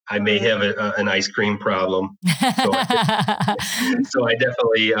I may have an ice cream problem. So I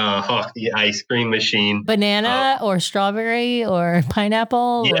definitely hawk the ice cream machine. Banana or strawberry or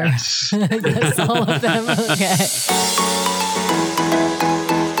pineapple? Yes. Or yes, all of them. Okay.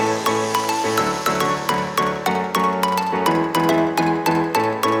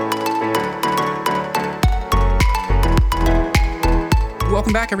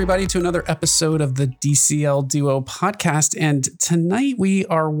 Welcome back, everybody, to another episode of the DCL Duo podcast. And tonight we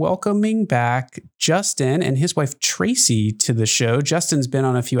are welcoming back Justin and his wife, Tracy, to the show. Justin's been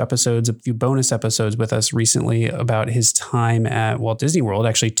on a few bonus episodes with us recently about his time at Walt Disney World,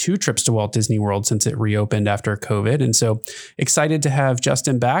 actually 2 trips to Walt Disney World since it reopened after COVID. And so excited to have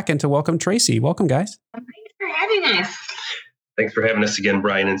Justin back and to welcome Tracy. Welcome, guys. Thanks for having us. Thanks for having us again,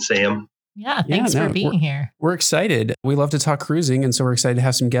 Brian and Sam. Yeah, thanks for being here. We're excited. We love to talk cruising, and so we're excited to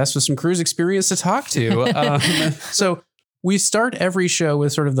have some guests with some cruise experience to talk to. So we start every show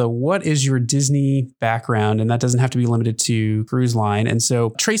with sort of the what is your Disney background, and that doesn't have to be limited to cruise line. And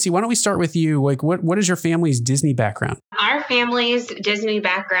so, Tracy, why don't we start with you? Like, what is your family's Disney background? Our family's Disney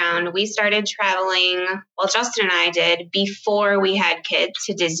background, we started traveling, well, Justin and I did, before we had kids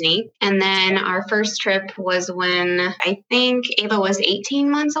to Disney. And then our first trip was when I think Ava was 18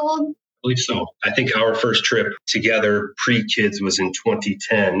 months old. I believe so. I think our first trip together pre-kids was in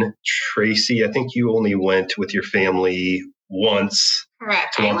 2010. Tracy, I think you only went with your family once.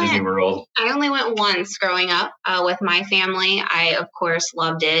 Correct. To Walt Disney World. I only went once growing up with my family. I, of course,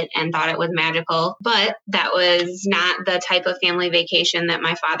 loved it and thought it was magical, but that was not the type of family vacation that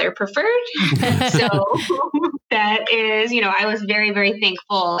my father preferred. So that is, I was very, very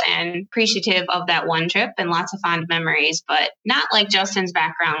thankful and appreciative of that one trip and lots of fond memories, but not like Justin's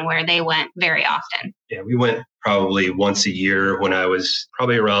background where they went very often. Yeah, we went probably once a year when I was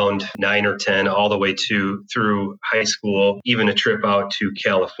probably around 9 or 10, all the way through high school, even a trip out to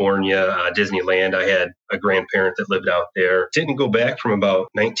California, Disneyland. I had a grandparent that lived out there. Didn't go back from about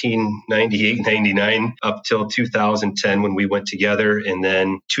 1998, 99 up till 2010 when we went together. And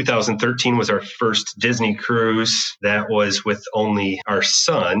then 2013 was our first Disney cruise. That was with only our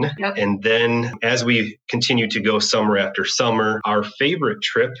son. Yep. And then as we continue to go summer after summer, our favorite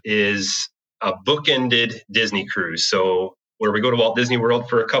trip is a bookended Disney cruise. So where we go to Walt Disney World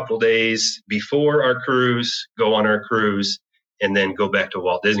for a couple days before our cruise, go on our cruise, and then go back to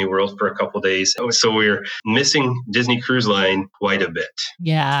Walt Disney World for a couple days. So we're missing Disney Cruise Line quite a bit.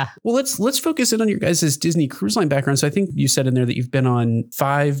 Yeah. Well, let's focus in on your guys' Disney Cruise Line background. So I think you said in there that you've been on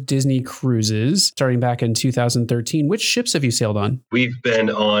 5 Disney cruises starting back in 2013. Which ships have you sailed on? We've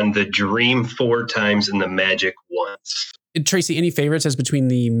been on the Dream 4 times and the Magic once. Tracy, any favorites as between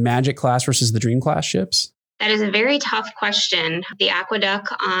the Magic class versus the Dream class ships? That is a very tough question. The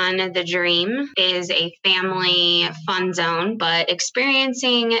Aqueduct on the Dream is a family fun zone, but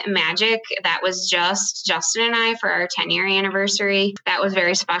experiencing Magic, that was just Justin and I for our 10-year anniversary. That was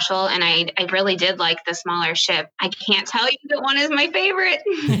very special, and I really did like the smaller ship. I can't tell you that one is my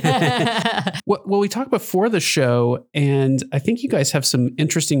favorite. Well, we talked before the show, and I think you guys have some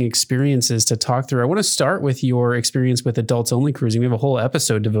interesting experiences to talk through. I want to start with your experience with adults only cruising. We have a whole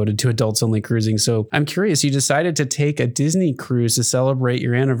episode devoted to adults only cruising, so I'm curious. You decided to take a Disney cruise to celebrate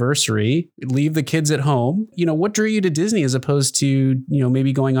your anniversary, leave the kids at home. What drew you to Disney as opposed to,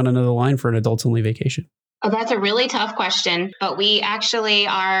 maybe going on another line for an adults only vacation? Oh, that's a really tough question, but we actually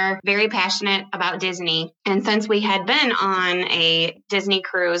are very passionate about Disney. And since we had been on a Disney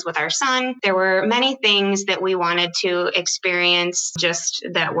cruise with our son, there were many things that we wanted to experience just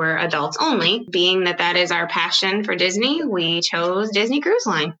that were adults only. Being that is our passion for Disney, we chose Disney Cruise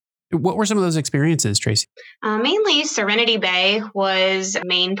Line. What were some of those experiences, Tracy? Mainly Serenity Bay was the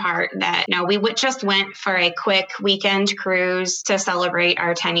main part that we just went for a quick weekend cruise to celebrate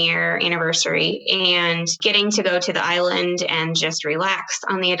our 10-year anniversary, and getting to go to the island and just relax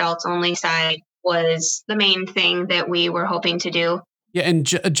on the adults only side was the main thing that we were hoping to do. Yeah. And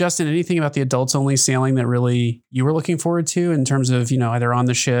Justin, anything about the adults only sailing that really you were looking forward to in terms of, either on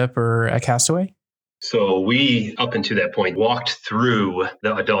the ship or at Castaway? So we, up until that point, walked through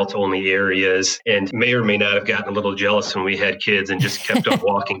the adult only areas and may or may not have gotten a little jealous when we had kids and just kept on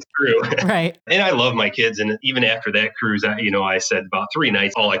walking through. Right. And I love my kids. And even after that cruise, I said about 3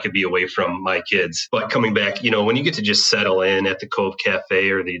 nights, all I could be away from my kids. But coming back, when you get to just settle in at the Cove Cafe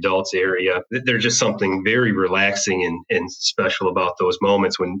or the adults area, there's just something very relaxing and special about those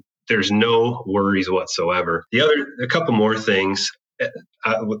moments when there's no worries whatsoever. A couple more things.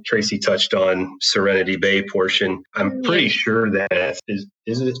 What Tracy touched on, Serenity Bay portion, I'm pretty sure that is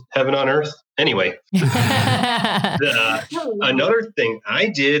is it heaven on earth? Anyway, another thing I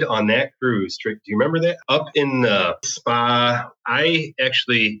did on that cruise, Trick, do you remember that? Up in the spa, I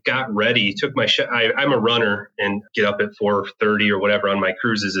actually got ready, took my I'm a runner and get up at 4:30 or whatever on my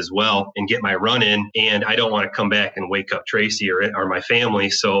cruises as well and get my run in. And I don't want to come back and wake up Tracy or my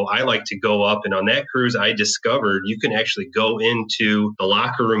family. So I like to go up. And on that cruise, I discovered you can actually go into the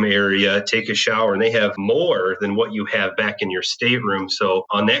locker room area, take a shower, and they have more than what you have back in your stateroom. So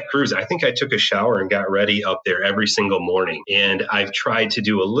on that cruise, I think I took a shower and got ready up there every single morning. And I've tried to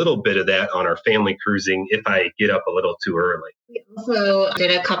do a little bit of that on our family cruising if I get up a little too early. We also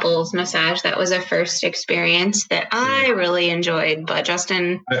did a couples massage. That was a first experience that I really enjoyed. But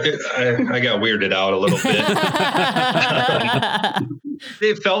Justin, I got weirded out a little bit.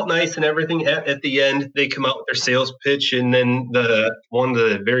 It felt nice and everything. At the end, they come out with their sales pitch, and then one of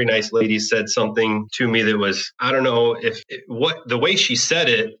the very nice ladies said something to me that was, I don't know the way she said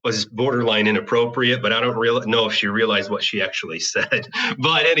it was borderline inappropriate, but I don't know if she realized what she actually said.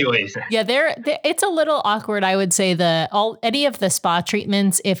 But anyways, yeah, it's a little awkward. I would say any of the spa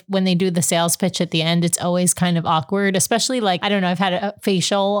treatments, when they do the sales pitch at the end, it's always kind of awkward, especially like, I don't know, I've had a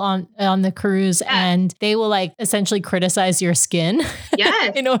facial on the cruise, and they will like essentially criticize your skin.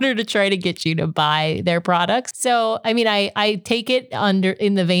 Yes. In order to try to get you to buy their products. So, I mean, I take it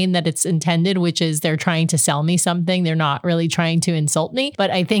in the vein that it's intended, which is they're trying to sell me something. They're not really trying to insult me.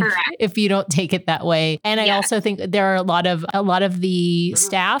 But I think if you don't take it that way, and I also think there are a lot of the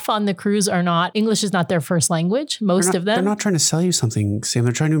staff on the cruise English is not their first language. Most of them. They're not trying to sell you something, Sam.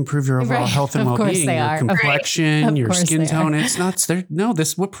 They're trying to improve your overall health and well-being, your complexion, your skin tone. It's not there. No,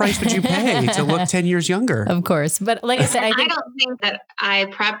 what price would you pay to look 10 years younger? Of course. But like I said, I don't think that I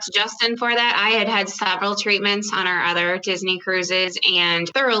prepped Justin for that. I had several treatments on our other Disney cruises and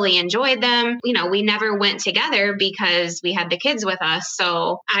thoroughly enjoyed them. You know, we never went together because we had the kids with us.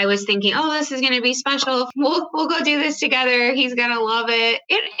 So I was thinking, oh, this is going to be special. We'll go do this together. He's going to love it.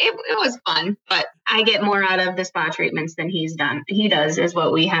 It was fun, but I get more out of the spa treatments than he does, is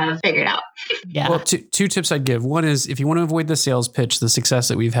what we have figured out. Yeah. Well, two tips I'd give. One is, if you want to avoid the sales pitch, the success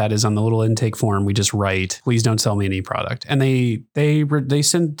that we've had is on the little intake form. We just write, please don't sell me any product. And they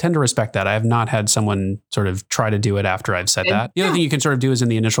tend to respect that. I have not had someone sort of try to do it after I've said that. The other thing you can sort of do is in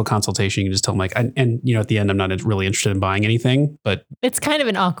the initial consultation, you can just tell them like, and you know, at the end, I'm not really interested in buying anything, but it's kind of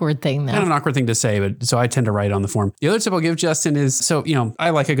an awkward thing though. Kind of an awkward thing to say, but so I tend to write on the form. The other tip I'll give Justin is, so, you know,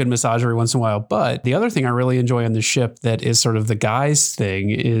 I like a good massage every once in a while, but the other thing I really enjoy on the ship that is sort of the guys thing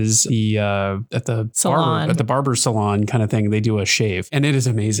is at the barber salon kind of thing, they do a shave and it is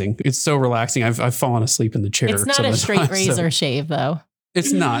amazing. It's so relaxing. I've fallen asleep in the chair. It's not a straight razor shave though.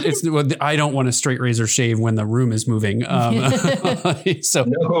 It's not. I don't want a straight razor shave when the room is moving. So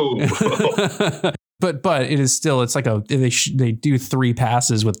no. But it is still, it's like they do 3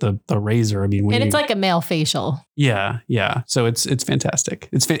 passes with the razor. I mean, it's like a male facial. Yeah. Yeah. So it's fantastic.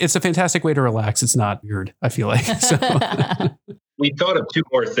 It's a fantastic way to relax. It's not weird, I feel like. So. We thought of 2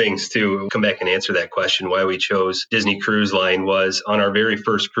 more things to come back and answer that question. Why we chose Disney Cruise Line was on our very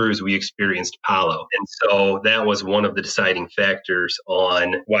first cruise, we experienced Palo. And so that was one of the deciding factors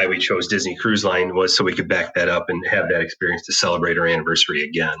on why we chose Disney Cruise Line, was so we could back that up and have that experience to celebrate our anniversary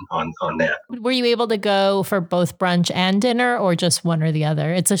again on that. Were you able to go for both brunch and dinner or just one or the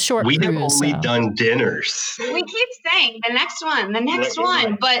other? It's a short cruise. We have only done dinners. We keep saying the next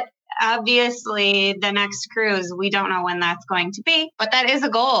one, but obviously the next cruise, we don't know when that's going to be, but that is a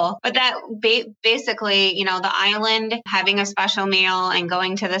goal. But that basically, you know, the island, having a special meal and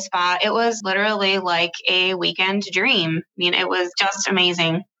going to the spa, it was literally like a weekend dream. I mean, it was just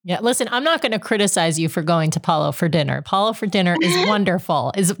amazing. Yeah, listen, I'm not going to criticize you for going to Palo for dinner. Palo for dinner is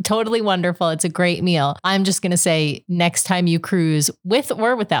wonderful, is totally wonderful. It's a great meal. I'm just going to say next time you cruise with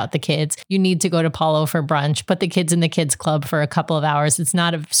or without the kids, you need to go to Palo for brunch. Put the kids in the kids club for a couple of hours. It's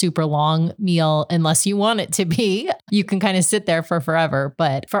not a super long meal unless you want it to be. You can kind of sit there for forever.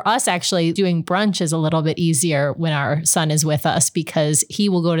 But for us, actually, doing brunch is a little bit easier when our son is with us because he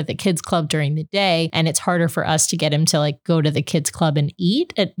will go to the kids club during the day. And it's harder for us to get him to like go to the kids club and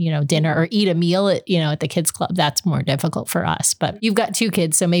eat at, you know, dinner or eat a meal at, you know, at the kids club. That's more difficult for us, but you've got 2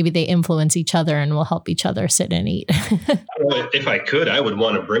 kids, so maybe they influence each other and will help each other sit and eat. If I could, I would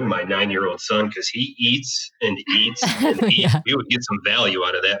want to bring my 9-year-old son because he eats and eats and eats. Yeah. We would get some value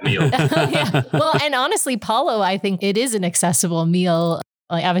out of that meal. Yeah. Well, and honestly, Palo, I think it is an accessible meal.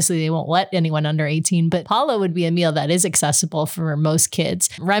 Like obviously they won't let anyone under 18, but Palo would be a meal that is accessible for most kids.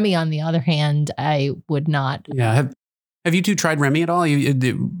 Remy, on the other hand, I would not. Yeah. Have you 2 tried Remy at all? We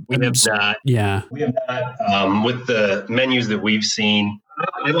have not. Yeah. We have not. With the menus that we've seen,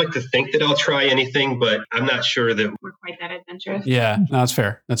 I like to think that I'll try anything, but I'm not sure that we're quite that advanced. adventurous. Yeah, no, that's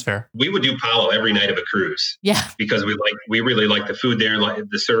fair. That's fair. We would do Palo every night of a cruise. Yeah. Because we really like the food there. Like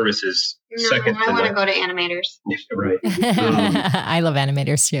the service is second I to want to none. go to Animators. Right. I love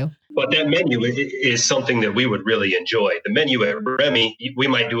Animators too. But that menu is something that we would really enjoy. The menu at Remy, we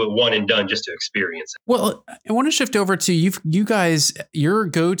might do it one and done just to experience it. Well, I want to shift over to you guys, your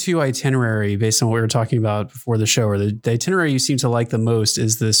go-to itinerary based on what we were talking about before the show, or the itinerary you seem to like the most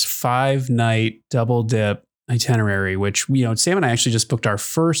is this 5-night double dip itinerary, which, Sam and I actually just booked our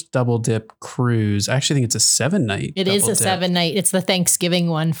first double dip cruise. I actually think it's a 7-night. It is a 7-night. It's the Thanksgiving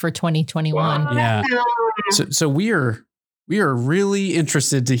one for 2021. Wow. Yeah. So we are really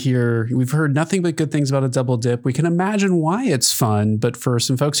interested to hear. We've heard nothing but good things about a double dip. We can imagine why it's fun, but for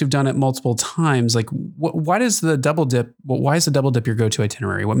some folks who've done it multiple times, like why is the double dip your go-to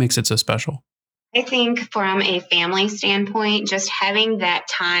itinerary? What makes it so special? I think from a family standpoint, just having that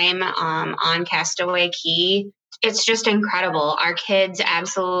time on Castaway Cay, it's just incredible. Our kids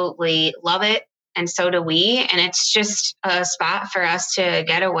absolutely love it. And so do we. And it's just a spot for us to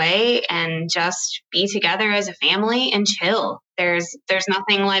get away and just be together as a family and chill. There's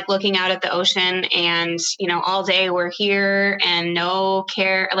nothing like looking out at the ocean and, all day we're here and no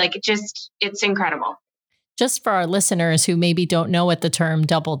care. Like it's incredible. Just for our listeners who maybe don't know what the term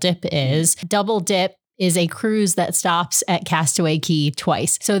double dip is a cruise that stops at Castaway Cay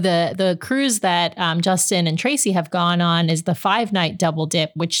twice. So the cruise that Justin and Tracy have gone on is the 5-night double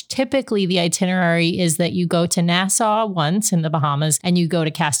dip, which typically the itinerary is that you go to Nassau once in the Bahamas and you go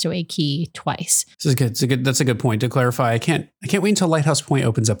to Castaway Cay twice. This is good. That's a good point to clarify. I can't wait until Lighthouse Point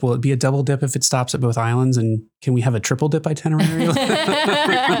opens up. Will it be a double dip if it stops at both islands? And can we have a triple dip itinerary? Imagine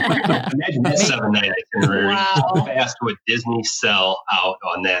that 7-night itinerary. Wow. How fast would Disney sell out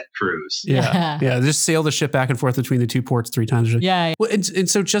on that cruise? Yeah. Just sail the ship back and forth between the two ports 3 times. Yeah. Well, and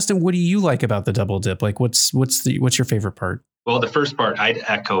so Justin, what do you like about the double dip? Like, what's your favorite part? Well, the first part, I'd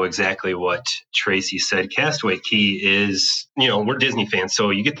echo exactly what Tracy said. Castaway Cay is, we're Disney fans, so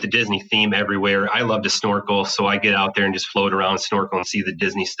you get the Disney theme everywhere. I love to snorkel, so I get out there and just float around, snorkel, and see the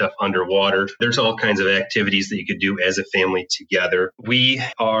Disney stuff underwater. There's all kinds of activities that you could do as a family together. We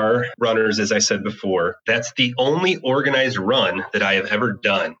are runners, as I said before. That's the only organized run that I have ever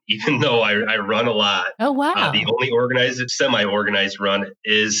done, even though I run a lot. Oh, wow. The only semi-organized run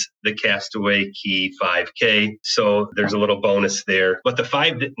is the Castaway Cay 5K. So there's a little bonus there. But the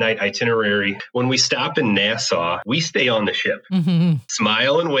 5-night itinerary, when we stop in Nassau, we stay on the ship,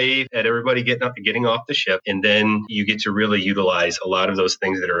 smile and wave at everybody getting off the ship. And then you get to really utilize a lot of those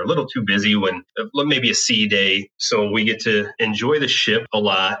things that are a little too busy when maybe a sea day. So we get to enjoy the ship a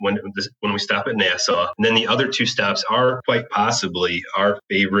lot when we stop at Nassau. And then the other 2 stops are quite possibly our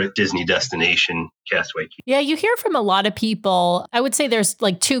favorite Disney destination, Castaway Cay. Yeah, you hear from a lot of people. I would say there's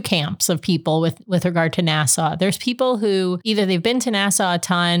like 2 camps of people with regard to Nassau. There's people who either they've been to Nassau a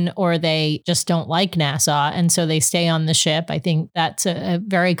ton or they just don't like Nassau. And so they stay on the ship. I think that's a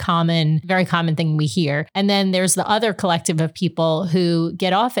very common thing we hear. And then there's the other collective of people who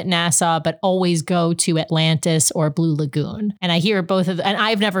get off at Nassau, but always go to Atlantis or Blue Lagoon. And I hear both of them. And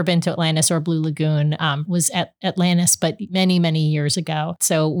I've never been to Atlantis or Blue Lagoon, was at Atlantis, but many, many years ago.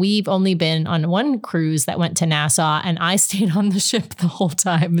 So we've only been on one cruise that went to Nassau, and I stayed on the ship the whole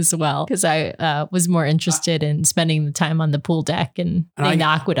time as well, because I was more interested in spending the time on the pool deck and the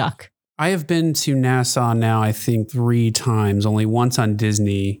aqueduct. I have been to Nassau now, I think 3 times, only once on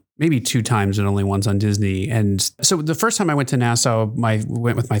Disney. Maybe 2 times and only once on Disney. And so the first time I went to Nassau, I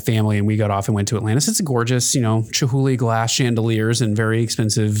went with my family and we got off and went to Atlantis. It's gorgeous, Chihuly glass chandeliers and very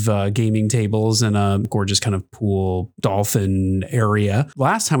expensive gaming tables and a gorgeous kind of pool dolphin area.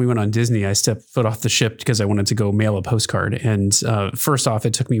 Last time we went on Disney, I stepped foot off the ship because I wanted to go mail a postcard. And first off,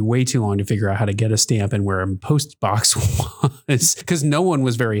 it took me way too long to figure out how to get a stamp and where a post box was because no one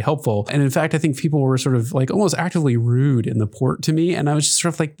was very helpful. And in fact, I think people were sort of like almost actively rude in the port to me. And I was just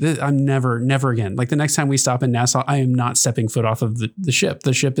sort of like, I'm never again. Like the next time we stop in Nassau, I am not stepping foot off of the ship.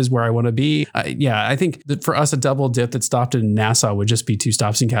 The ship is where I want to be. I think that for us, a double dip that stopped in Nassau would just be 2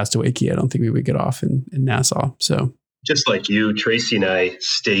 stops in Castaway Cay. I don't think we would get off in Nassau. So just like you, Tracy and I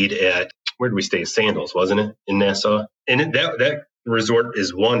stayed at, where did we stay? Sandals, wasn't it? In Nassau. And that resort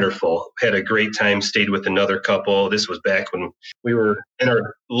is wonderful. Had a great time, stayed with another couple. This was back when we were in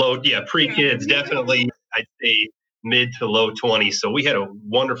our pre-kids, definitely, I'd say mid to low 20s. So we had a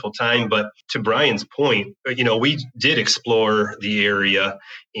wonderful time. But to Brian's point, we did explore the area,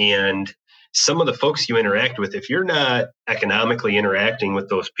 and some of the folks you interact with, if you're not economically interacting with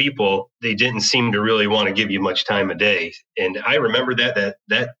those people, they didn't seem to really want to give you much time a day. And I remember that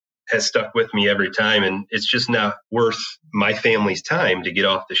has stuck with me every time. And it's just not worth my family's time to get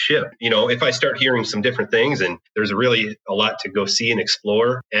off the ship. If I start hearing some different things and there's really a lot to go see and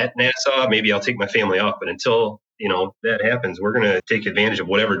explore at Nassau, maybe I'll take my family off. But until, that happens, we're going to take advantage of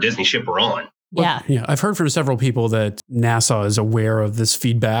whatever Disney ship we're on. Yeah. Yeah. I've heard from several people that Nassau is aware of this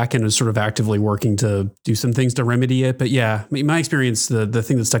feedback and is sort of actively working to do some things to remedy it. But yeah, my experience, the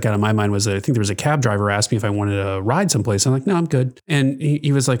thing that stuck out in my mind was that I think there was a cab driver asked me if I wanted to ride someplace. I'm like, no, I'm good. And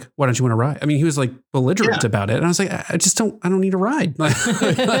he was like, why don't you want to ride? I mean, he was like belligerent about it. And I was like, I don't need a ride. Like,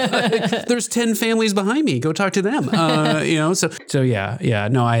 there's 10 families behind me. Go talk to them. So yeah.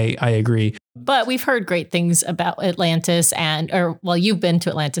 No, I agree. But we've heard great things about Atlantis you've been to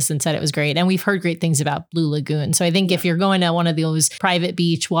Atlantis and said it was great. And we've heard great things about Blue Lagoon. So I think if you're going to one of those private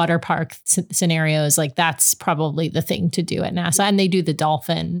beach water park scenarios, like that's probably the thing to do at Nassau. And they do the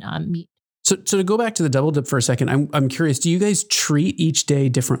dolphin meet. So to go back to the double dip for a second, I'm curious, do you guys treat each day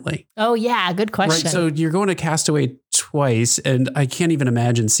differently? Oh yeah, good question. Right, so you're going to Castaway twice, and I can't even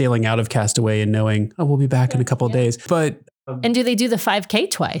imagine sailing out of Castaway and knowing, we'll be back in a couple of days. But and do they do the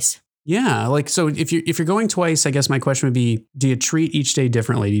 5K twice? Yeah. Like, so if you're going twice, I guess my question would be, do you treat each day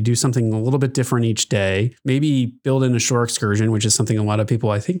differently? Do you do something a little bit different each day? Maybe build in a shore excursion, which is something a lot of people,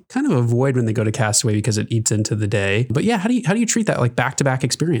 I think, kind of avoid when they go to Castaway because it eats into the day. But yeah, how do you treat that like back-to-back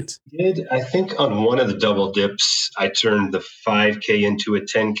experience? I think on one of the double dips, I turned the 5K into a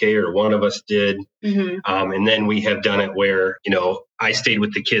 10K, or one of us did. Mm-hmm. And then we have done it where, I stayed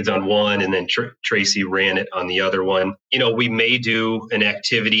with the kids on one, and then Tracy ran it on the other one. We may do an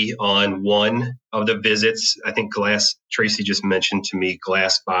activity on one of the visits. I think Tracy just mentioned to me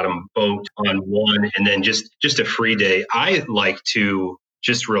glass bottom boat on one, and then just a free day. I like to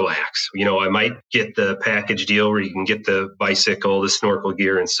just relax. I might get the package deal where you can get the bicycle, the snorkel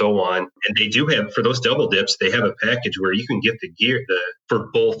gear, and so on. And they do have, for those double dips, they have a package where you can get the gear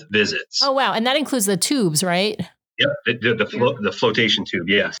for both visits. Oh, wow. And that includes the tubes, right? Yep, the flotation tube,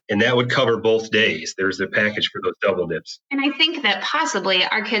 yes. And that would cover both days. There's a package for those double dips. And I think that possibly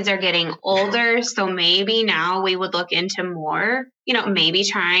our kids are getting older, so maybe now we would look into more, maybe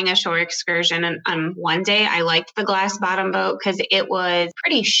trying a shore excursion on one day. I liked the glass bottom boat because it was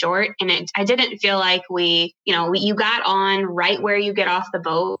pretty short, and I didn't feel like you got on right where you get off the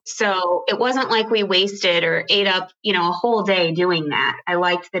boat. So it wasn't like we wasted or ate up, a whole day doing that. I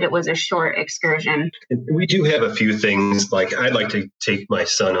liked that it was a short excursion. And we do have a few things, like I'd like to take my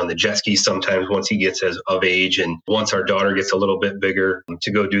son on the jet ski sometimes once he gets of age, and once our daughter gets a little bit bigger,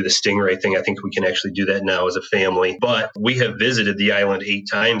 to go do the Stingray thing. I think we can actually do that now as a family. But we have visited the island 8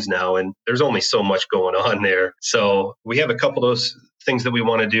 times now, and there's only so much going on there. So we have a couple of those things that we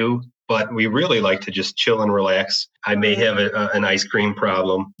want to do, but we really like to just chill and relax. I may have an ice cream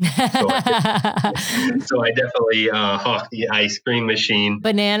problem. So I definitely hawk the ice cream machine.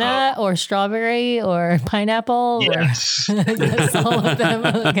 Banana or strawberry or pineapple? Yes. Yes, all of them.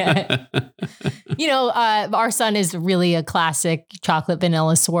 Okay. Our son is really a classic chocolate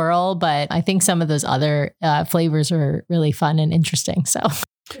vanilla swirl, but I think some of those other flavors are really fun and interesting. So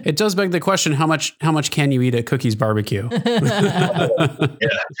it does beg the question: how much can you eat at Cookie's Barbecue? Yeah,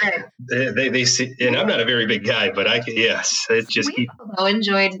 they see, and I'm not a very big guy, but yes, it just. We also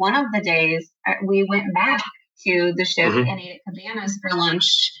enjoyed one of the days. We went back to the ship and ate at Cabanas for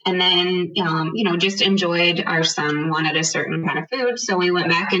lunch, and then just enjoyed. Our son wanted a certain kind of food, so we went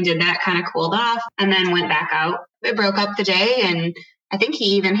back and did that. Kind of cooled off, and then went back out. It broke up the day, and I think he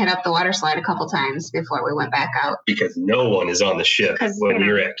even hit up the water slide a couple times before we went back out. Because no one is on the ship when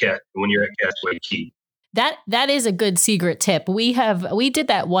you're at Castaway Cay. That is a good secret tip. We did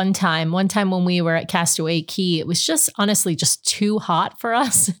that one time when we were at Castaway Cay. It was just honestly just too hot for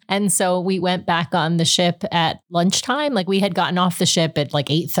us. And so we went back on the ship at lunchtime. Like we had gotten off the ship at like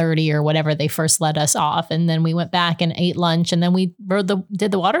 8:30 or whatever they first let us off. And then we went back and ate lunch, and then we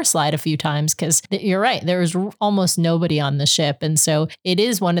did the water slide a few times because you're right. There was almost nobody on the ship. And so it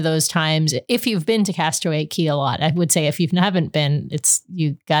is one of those times, if you've been to Castaway Cay a lot, I would say if you haven't been,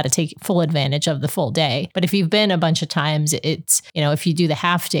 you got to take full advantage of the full day. But if you've been a bunch of times, it's, if you do the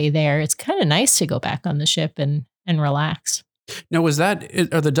half day there, it's kind of nice to go back on the ship and relax. Now, are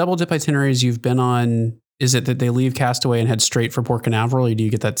the double dip itineraries you've been on, is it that they leave Castaway and head straight for Port Canaveral, or do you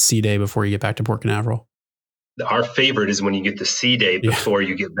get that sea day before you get back to Port Canaveral? Our favorite is when you get the sea day before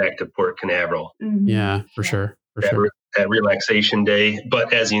you get back to Port Canaveral. Mm-hmm. Yeah, for sure. That relaxation day.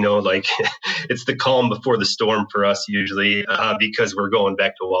 But as you know, like it's the calm before the storm for us usually, because we're going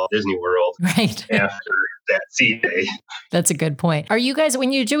back to Walt Disney World right after that sea day. That's a good point. Are you guys,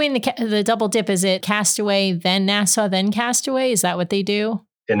 when you're doing the double dip, is it Castaway, then Nassau, then Castaway? Is that what they do?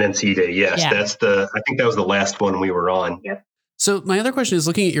 And then sea day, yes. Yeah. I think that was the last one we were on. Yep. So my other question is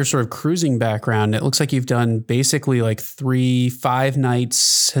looking at your sort of cruising background. It looks like you've done basically like 5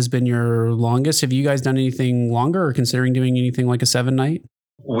 nights has been your longest. Have you guys done anything longer or considering doing anything like a 7-night?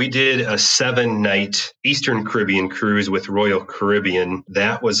 We did a 7-night Eastern Caribbean cruise with Royal Caribbean.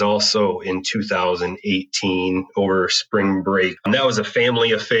 That was also in 2018 over spring break. And that was a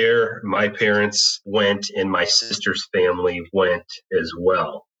family affair. My parents went and my sister's family went as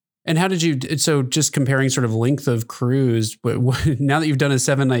well. And how did you, so just comparing sort of length of cruise, now that you've done a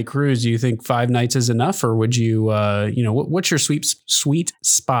 7-night cruise, do you think 5 nights is enough, or would you, what's your sweet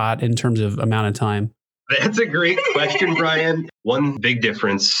spot in terms of amount of time? That's a great question, Brian. One big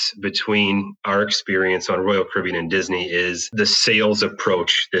difference between our experience on Royal Caribbean and Disney is the sales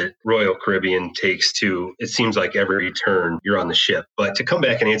approach that Royal Caribbean takes to, it seems like every turn you're on the ship. But to come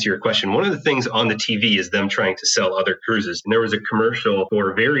back and answer your question, one of the things on the TV is them trying to sell other cruises. And there was a commercial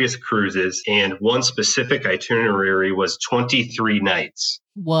for various cruises, and one specific itinerary was 23 nights.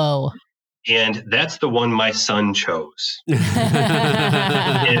 Whoa. And that's the one my son chose. And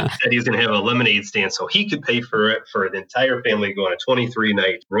said he was going to have a lemonade stand so he could pay for it for the entire family to go on a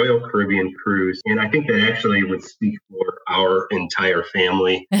 23-night Royal Caribbean cruise. And I think that actually would speak for our entire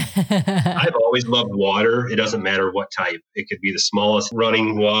family. I've always loved water. It doesn't matter what type. It could be the smallest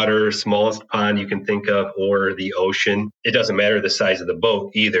running water, smallest pond you can think of, or the ocean. It doesn't matter the size of the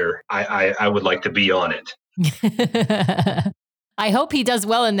boat either. I would like to be on it. I hope he does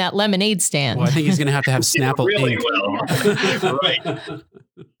well in that lemonade stand. Well, I think he's going to have Snapple really ink. Well. Right.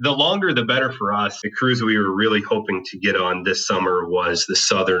 The longer, the better for us. The cruise we were really hoping to get on this summer was the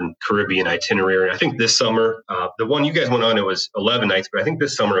Southern Caribbean itinerary. I think this summer, the one you guys went on, it was 11 nights, but I think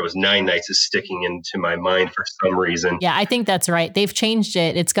this summer it was 9 nights is sticking into my mind for some reason. Yeah, I think that's right. They've changed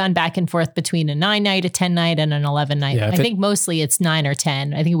it. It's gone back and forth between a 9-night, a 10-night, and an 11-night. Yeah, I think mostly it's 9 or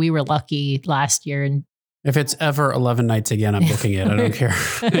 10. I think we were lucky last year. And if it's ever 11 nights again, I'm booking it. I don't care.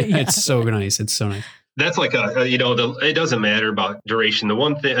 It's so nice. It's so nice. That's like it doesn't matter about duration. The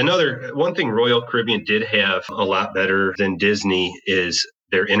one thing Royal Caribbean did have a lot better than Disney is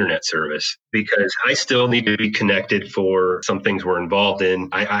their internet service, because I still need to be connected for some things we're involved in.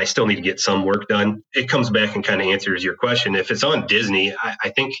 I still need to get some work done. It comes back and kind of answers your question. If it's on Disney, I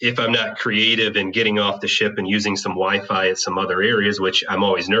think if I'm not creative in getting off the ship and using some Wi-Fi at some other areas, which I'm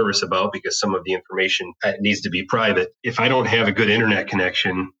always nervous about because some of the information needs to be private. If I don't have a good internet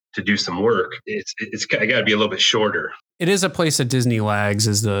connection to do some work, it's got to be a little bit shorter. It is a place that Disney lags.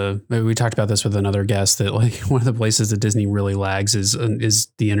 We talked about this with another guest, that like one of the places that Disney really lags is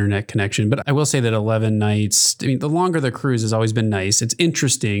the internet connection. But I will say that 11 nights, I mean, the longer the cruise has always been nice. It's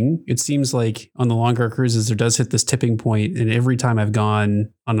interesting. It seems like on the longer cruises, there does hit this tipping point. And every time I've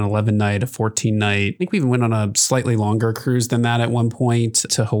gone on an 11-night, a 14-night, I think we even went on a slightly longer cruise than that at one point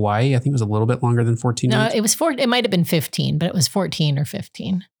to Hawaii. I think it was a little bit longer than 14 nights. No, it was it might have been 15, but it was 14 or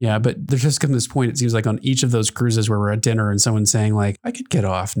 15. Yeah, but there's just come to this point, it seems like on each of those cruises where we're at dinner and someone's saying like, I could get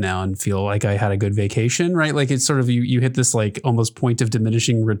off now and feel like I had a good vacation, right? Like it's sort of, you hit this like almost point of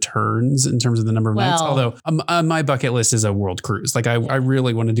diminishing returns in terms of the number of nights. Although my bucket list is a world cruise. Like I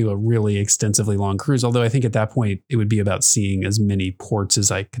really want to do a really extensively long cruise. Although I think at that point it would be about seeing as many ports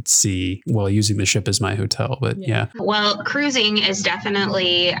as I could see while using the ship as my hotel. But yeah. Well, cruising is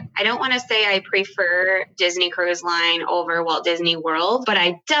definitely, I don't want to say I prefer Disney Cruise Line over Walt Disney World, but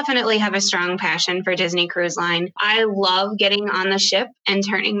I definitely have a strong passion for Disney Cruise Line. I love getting on the ship and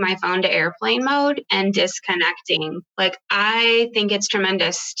turning my phone to airplane mode and disconnecting. Like, I think it's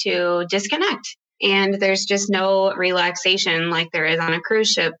tremendous to disconnect. And there's just no relaxation like there is on a cruise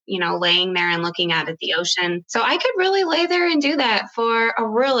ship, laying there and looking out at the ocean. So I could really lay there and do that for a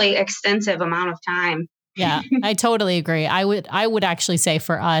really extensive amount of time. Yeah, I totally agree. I would actually say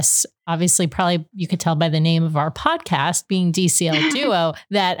for us, obviously, probably you could tell by the name of our podcast being DCL Duo,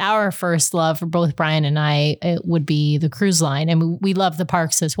 that our first love for both Brian and I would be the cruise line. And we love the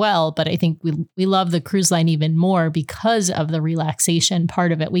parks as well, but I think we love the cruise line even more because of the relaxation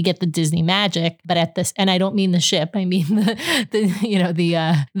part of it. We get the Disney magic, but and I don't mean the ship, I mean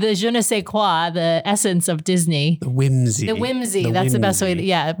the je ne sais quoi, the essence of Disney. The whimsy. That's the best way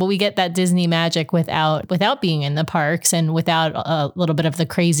to, but we get that Disney magic without being in the parks and without a little bit of the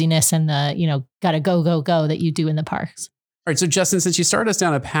craziness and the, gotta go that you do in the parks. All right. So Justin, since you started us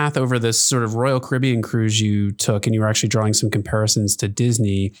down a path over this sort of Royal Caribbean cruise you took, and you were actually drawing some comparisons to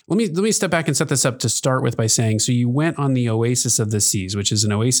Disney, let me step back and set this up to start with by saying, so you went on the Oasis of the Seas, which is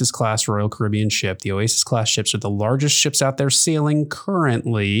an Oasis class Royal Caribbean ship. The Oasis class ships are the largest ships out there sailing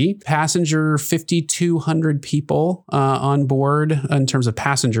currently. Passenger 5,200 people on board in terms of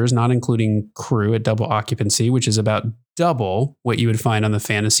passengers, not including crew at double occupancy, which is about double what you would find on the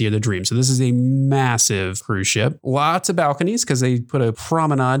Fantasy or the Dream. So this is a massive cruise ship. Lots of balconies because they put a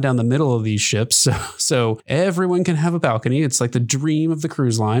promenade down the middle of these ships. So everyone can have a balcony. It's like the dream of the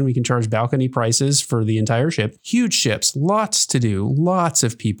cruise line. We can charge balcony prices for the entire ship. Huge ships, lots to do, lots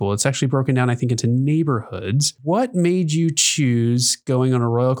of people. It's actually broken down, I think, into neighborhoods. What made you choose going on a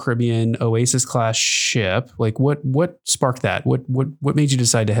Royal Caribbean Oasis class ship? Like what sparked that? What made you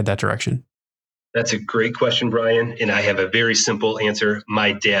decide to head that direction? That's a great question, Brian. And I have a very simple answer.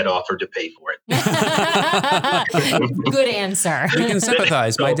 My dad offered to pay for it. Good answer. You can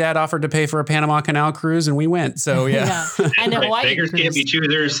sympathize. My dad offered to pay for a Panama Canal cruise and we went. So yeah. And Hawaii beggars cruise. can't be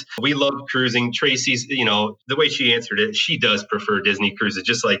choosers. We love cruising. Tracy's, the way she answered it, she does prefer Disney cruises,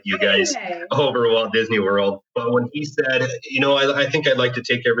 just like you guys over Walt Disney World. But when he said, I think I'd like to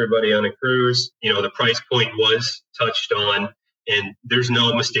take everybody on a cruise, the price point was touched on. And there's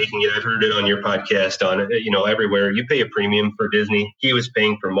no mistaking it. I've heard it on your podcast on it, everywhere. You pay a premium for Disney. He was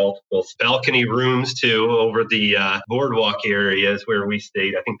paying for multiple balcony rooms too over the boardwalk areas where we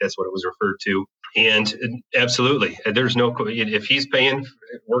stayed. I think that's what it was referred to. And absolutely, there's no, if he's paying,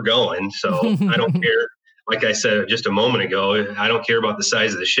 we're going. So I don't care. Like I said just a moment ago, I don't care about the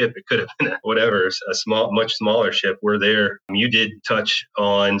size of the ship. It could have been whatever, a much smaller ship. We're there. You did touch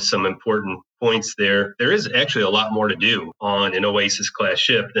on some important points there. There is actually a lot more to do on an Oasis class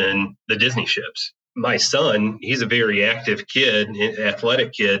ship than the Disney ships. My son, he's a very active kid,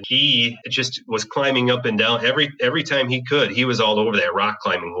 athletic kid. He just was climbing up and down every time he could. He was all over that rock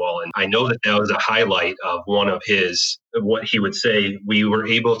climbing wall. And I know that was a highlight of one of his, what he would say, we were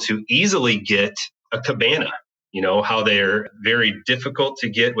able to easily get a cabana. How they're very difficult to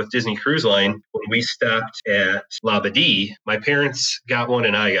get with Disney Cruise Line. When we stopped at Labadee, my parents got one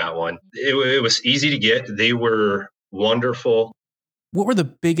and I got one. It was easy to get. They were wonderful. What were the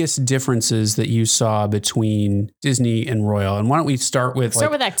biggest differences that you saw between Disney and Royal? And why don't we start with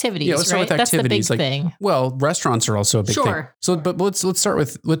with activities? Yeah, let's start with activities. That's the big thing. Well, restaurants are also a big thing. So, but let's start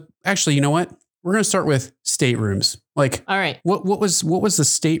with actually, you know what? We're going to start with staterooms. Like, all right, what was the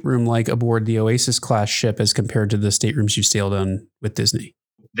stateroom like aboard the Oasis class ship as compared to the staterooms you sailed on with Disney?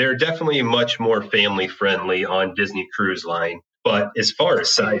 They're definitely much more family friendly on Disney Cruise Line. But as far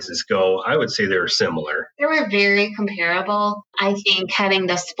as sizes go, I would say they're similar. They were very comparable. I think having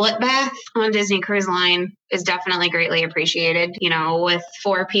the split bath on Disney Cruise Line is definitely greatly appreciated. With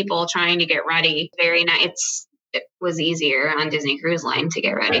 4 people trying to get ready, very nice. It was easier on Disney Cruise Line to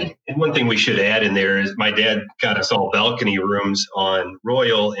get ready. And one thing we should add in there is my dad got us all balcony rooms on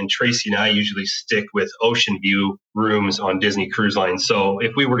Royal, and Tracy and I usually stick with ocean view rooms on Disney Cruise Line. So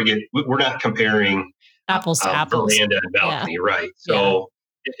if we were to we're not comparing apples to apples, veranda and balcony, right? So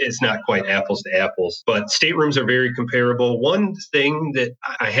it's not quite apples to apples, but staterooms are very comparable. One thing that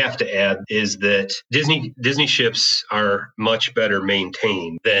I have to add is that Disney ships are much better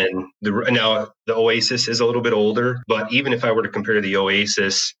maintained than now the Oasis is a little bit older, but even if I were to compare the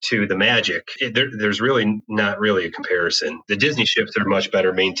Oasis to the Magic, there's really not really a comparison. The Disney ships are much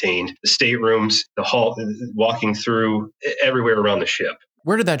better maintained. The staterooms, the hall, walking through everywhere around the ship.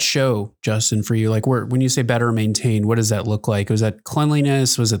 Where did that show, Justin, for you? Like, when you say better maintained, what does that look like? Was that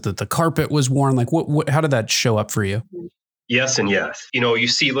cleanliness? Was it that the carpet was worn? Like, how did that show up for you? Yes and yes. You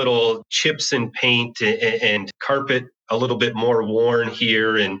see little chips in paint and carpet a little bit more worn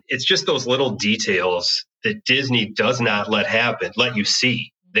here. And it's just those little details that Disney does not let you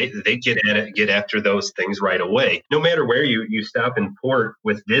see. They get after those things right away. No matter where you stop in port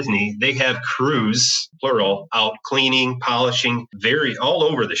with Disney, they have crews, plural, out cleaning, polishing, all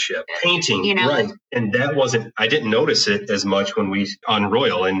over the ship, painting, right. And I didn't notice it as much when on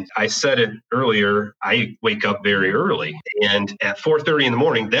Royal. And I said it earlier, I wake up very early. And at 4:30 in the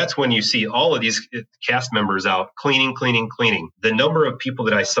morning, that's when you see all of these cast members out cleaning. The number of people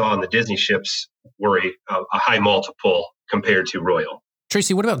that I saw on the Disney ships were a high multiple compared to Royal.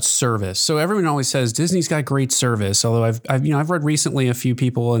 Tracy, what about service? So everyone always says Disney's got great service. Although I've read recently a few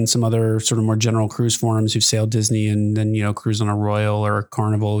people in some other sort of more general cruise forums who've sailed Disney and then cruised on a Royal or a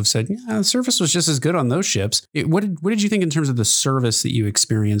Carnival who've said, the service was just as good on those ships. What did you think in terms of the service that you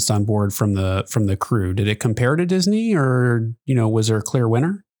experienced on board from the crew? Did it compare to Disney, or was there a clear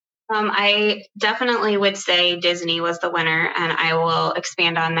winner? I definitely would say Disney was the winner, and I will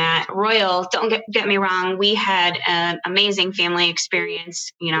expand on that. Royal, don't get me wrong, we had an amazing family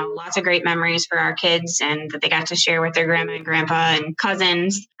experience, lots of great memories for our kids and that they got to share with their grandma and grandpa and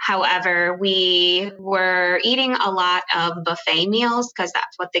cousins. However, we were eating a lot of buffet meals because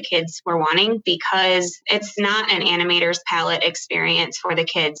that's what the kids were wanting, because it's not an animator's palate experience for the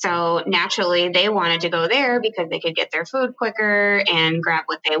kids. So naturally, they wanted to go there because they could get their food quicker and grab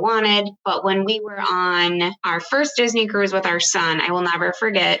what they wanted. But when we were on our first Disney cruise with our son, I will never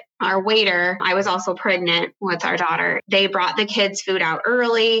forget, our waiter, I was also pregnant with our daughter. They brought the kids food out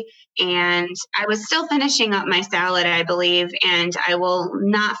early, and I was still finishing up my salad, I believe. And I will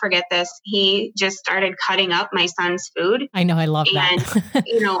not forget this. He just started cutting up my son's food. I know. I love that.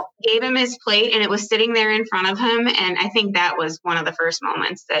 And, gave him his plate, and it was sitting there in front of him. And I think that was one of the first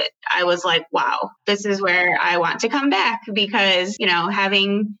moments that I was like, wow, this is where I want to come back, because,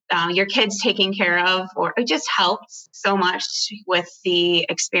 having your kids taken care of, or it just helps so much with the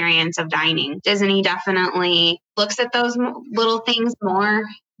experience of dining. Disney definitely looks at those little things more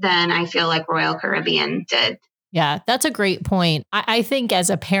than I feel like Royal Caribbean did. Yeah, that's a great point. I think as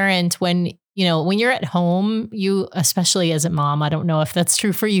a parent, when you're at home, you, especially as a mom, I don't know if that's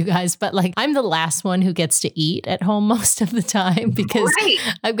true for you guys, but like I'm the last one who gets to eat at home most of the time, because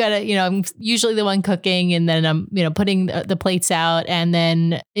I've got to, I'm usually the one cooking, and then I'm, putting the plates out, and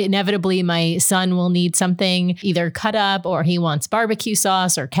then inevitably my son will need something either cut up, or he wants barbecue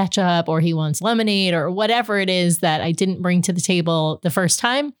sauce or ketchup, or he wants lemonade or whatever it is that I didn't bring to the table the first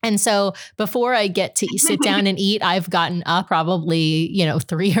time. And so before I get to sit down and eat, I've gotten up probably,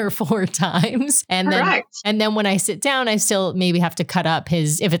 3 or 4 times. And then when I sit down, I still maybe have to cut up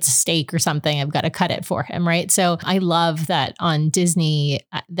if it's a steak or something, I've got to cut it for him. Right. So I love that on Disney,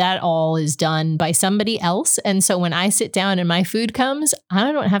 that all is done by somebody else. And so when I sit down and my food comes,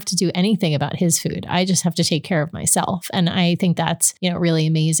 I don't have to do anything about his food. I just have to take care of myself. And I think that's, really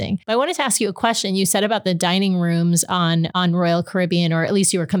amazing. But I wanted to ask you a question. You said about the dining rooms on Royal Caribbean, or at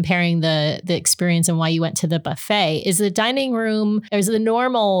least you were comparing the experience and why you went to the buffet. Is the dining room, or is the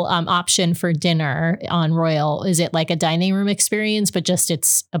normal option for dinner on Royal, is it like a dining room experience, but just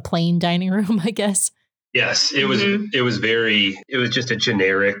it's a plain dining room, I guess? Yes, it was. It was just a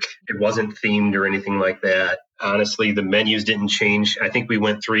generic. It wasn't themed or anything like that. Honestly, the menus didn't change. I think we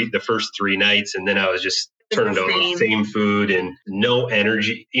went the first 3 nights, and then I was just turned over the same food and no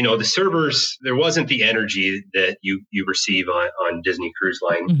energy. The servers, there wasn't the energy that you receive on Disney Cruise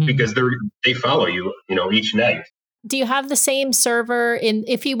Line, because they follow you, each night. Do you have the same server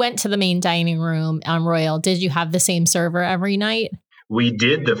if you went to the main dining room on Royal, did you have the same server every night? We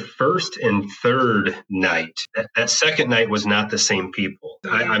did the first and third night. That second night was not the same people.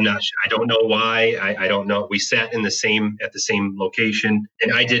 I'm not sure. I don't know why. I don't know. We sat at the same location,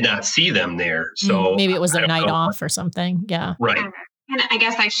 and I did not see them there. So maybe it was their night off or something. Yeah. Right. And I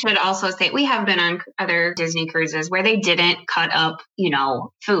guess I should also say, we have been on other Disney cruises where they didn't cut up,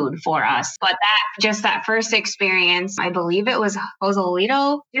 food for us. But that first experience, I believe it was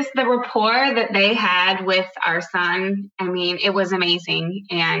Joselito, just the rapport that they had with our son. I mean, it was amazing.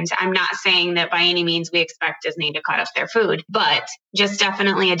 And I'm not saying that by any means we expect Disney to cut up their food, but just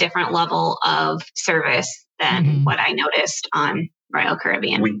definitely a different level of service than what I noticed on Royal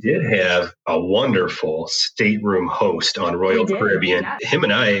Caribbean. We did have a wonderful stateroom host on Royal Caribbean. Yeah. Him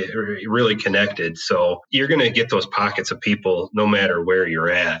and I really connected. So you're going to get those pockets of people no matter where you're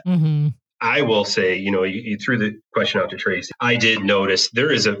at. I will say, you threw the question out to Tracy. I did notice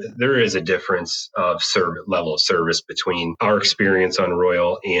there is a difference of level of service between our experience on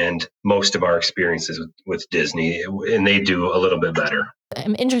Royal and most of our experiences with Disney, and they do a little bit better.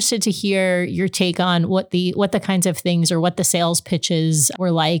 I'm interested to hear your take on what the kinds of things, or what the sales pitches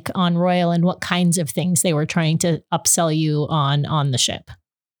were like on Royal, and what kinds of things they were trying to upsell you on the ship.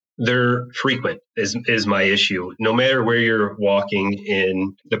 They're frequent is my issue. No matter where you're walking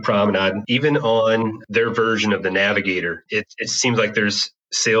in the promenade, even on their version of the Navigator, it seems like there's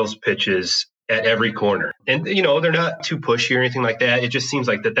sales pitches at every corner. And, they're not too pushy or anything like that. It just seems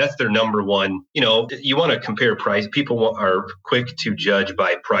like that's their number one. You want to compare price. People are quick to judge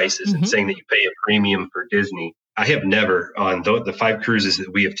by prices and saying that you pay a premium for Disney. I have never, on the 5 cruises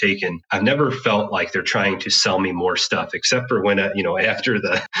that we have taken, I've never felt like they're trying to sell me more stuff, except for when, after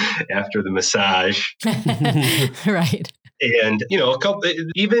the massage. Right. And,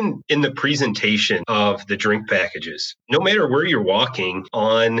 even in the presentation of the drink packages, no matter where you're walking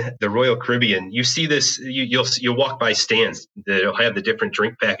on the Royal Caribbean, you see this, you'll walk by stands that'll have the different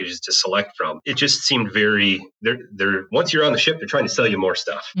drink packages to select from. It just seemed they're once you're on the ship, they're trying to sell you more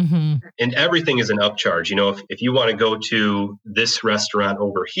stuff. And everything is an upcharge. If you want to go to this restaurant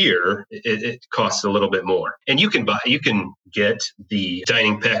over here, it costs a little bit more. And you can get the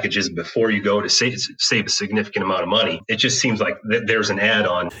dining packages before you go to save a significant amount of money. It just seems like there's an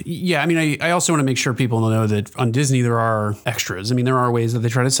add-on. Yeah, I mean, I also want to make sure people know that on Disney there are extras. I mean, there are ways that they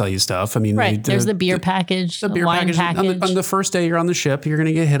try to sell you stuff. I mean, right. There's the beer package, the beer wine package. On the first day you're on the ship, you're going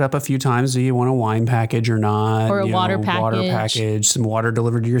to get hit up a few times. Do you want a wine package or not? Or a water package, some water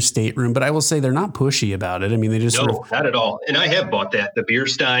delivered to your stateroom. But I will say they're not pushy about it. I mean, they just not at all. And I have bought that. The beer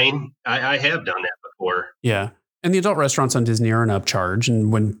stein, I have done that before. Yeah. And the adult restaurants on Disney are an upcharge.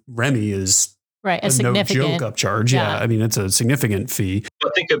 And when Remy is a significant no joke upcharge. Yeah. I mean, it's a significant fee.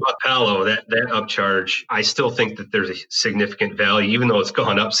 But think about Palo, that upcharge. I still think that there's a significant value, even though it's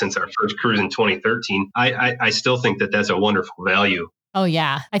gone up since our first cruise in 2013. I still think that that's a wonderful value. Oh,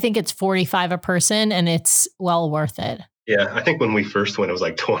 yeah. I think it's $45 a person and it's well worth it. Yeah, I think when we first went, it was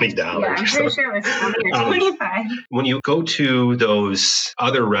like $20. Yeah, I'm pretty sure it was 20 or 25. When you go to those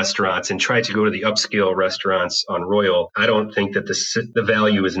other restaurants and try to go to the upscale restaurants on Royal, I don't think that the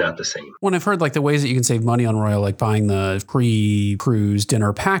value is not the same. When I've heard like the ways that you can save money on Royal, like buying the pre-cruise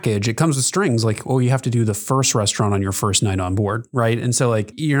dinner package, it comes with strings. Like, you have to do the first restaurant on your first night on board, right? And so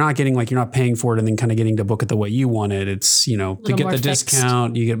like you're not paying for it and then kind of getting to book it the way you want it. It's, to get the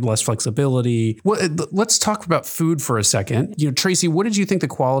discount, you get less flexibility. Well, let's talk about food for a second. Tracy, what did you think the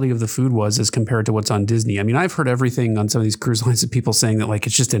quality of the food was as compared to what's on Disney? I mean, I've heard everything on some of these cruise lines of people saying that like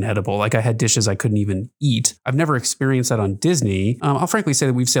it's just inedible. Like I had dishes I couldn't even eat. I've never experienced that on Disney. I'll frankly say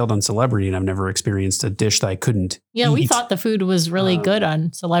that we've sailed on Celebrity and I've never experienced a dish that I couldn't eat. We thought the food was really good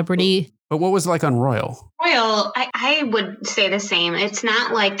on Celebrity. But what was it like on Royal? Royal, I would say the same. It's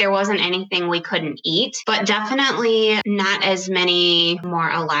not like there wasn't anything we couldn't eat, but definitely not as many more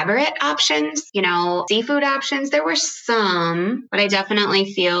elaborate options. Seafood options, there were some, but I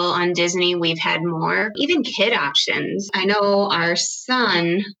definitely feel on Disney we've had more, even kid options. I know our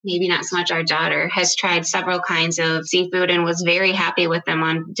son, maybe not so much our daughter, has tried several kinds of seafood and was very happy with them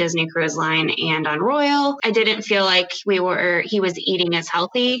on Disney Cruise Line and on Royal. I didn't feel like he was eating as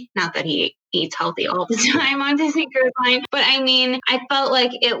healthy, not that he eats healthy all the time on Disney Cruise Line. But I mean, I felt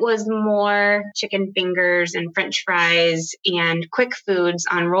like it was more chicken fingers and French fries and quick foods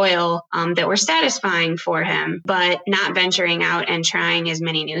on Royal that were satisfying for him, but not venturing out and trying as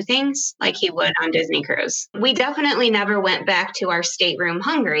many new things like he would on Disney Cruise. We definitely never went back to our stateroom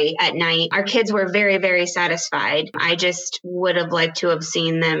hungry at night. Our kids were very, very satisfied. I just would have liked to have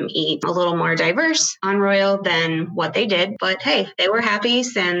seen them eat a little more diverse on Royal than what they did. But hey, they were happy.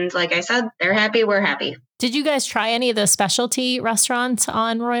 And like I said, they're happy, we're happy. Did you guys try any of the specialty restaurants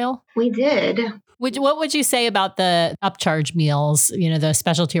on Royal? We did. What would you say about the upcharge meals, the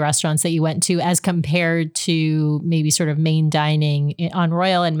specialty restaurants that you went to as compared to maybe sort of main dining on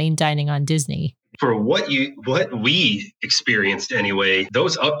Royal and main dining on Disney? For what we experienced anyway,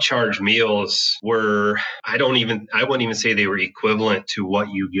 those upcharge meals were, I wouldn't even say they were equivalent to what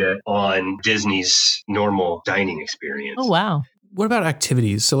you get on Disney's normal dining experience. Oh, wow. What about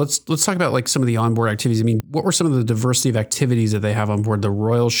activities? So let's talk about like some of the onboard activities. I mean, what were some of the diversity of activities that they have on board the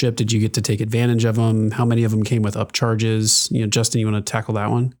Royal ship? Did you get to take advantage of them? How many of them came with upcharges? Justin, you want to tackle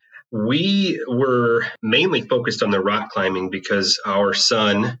that one? We were mainly focused on the rock climbing because our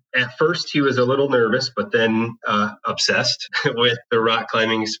son, at first he was a little nervous, but then obsessed with the rock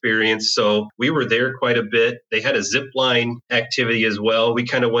climbing experience. So we were there quite a bit. They had a zip line activity as well. We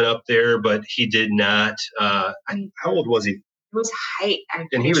kind of went up there, but he did not. How old was he? It was height.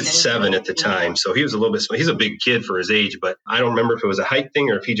 And he was 7 at the time. So he was a little bit small. He's a big kid for his age, but I don't remember if it was a height thing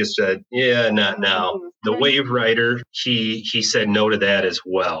or if he just said, yeah, not now. The Wave Rider, he said no to that as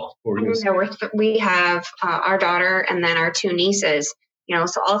well. We have our daughter and then our 2 nieces.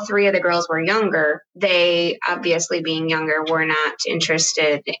 So all 3 of the girls were younger. They, obviously being younger, were not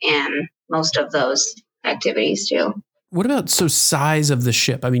interested in most of those activities too. What about size of the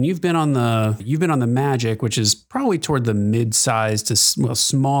ship? I mean, you've been on the Magic, which is probably toward the mid-size to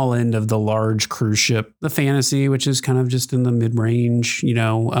small end of the large cruise ship. The Fantasy, which is kind of just in the mid-range,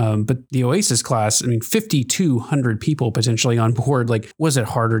 but the Oasis class, I mean, 5,200 people potentially on board. Like, was it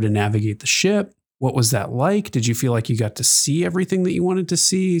harder to navigate the ship? What was that like? Did you feel like you got to see everything that you wanted to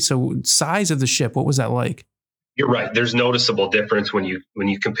see? So size of the ship, what was that like? You're right. There's noticeable difference when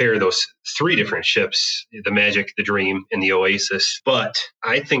you compare those 3 different ships, the Magic, the Dream, and the Oasis. But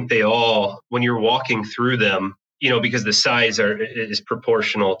I think they all, when you're walking through them, because the size is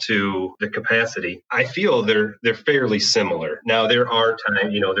proportional to the capacity, I feel they're fairly similar. Now there are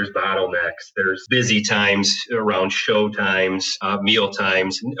times, there's bottlenecks, there's busy times around show times, meal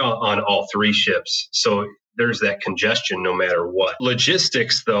times on all 3 ships. So there's that congestion no matter what.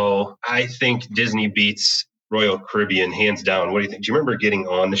 Logistics, though, I think Disney beats Royal Caribbean, hands down. What do you think? Do you remember getting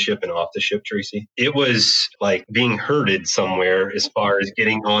on the ship and off the ship, Tracy? It was like being herded somewhere as far as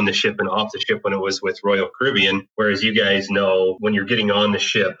getting on the ship and off the ship when it was with Royal Caribbean. Whereas you guys know, when you're getting on the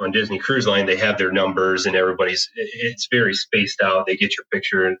ship on Disney Cruise Line, they have their numbers and it's very spaced out. They get your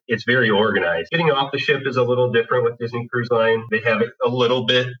picture and it's very organized. Getting off the ship is a little different with Disney Cruise Line. They have it a little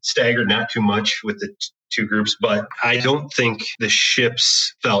bit staggered, not too much with the two groups, but I don't think the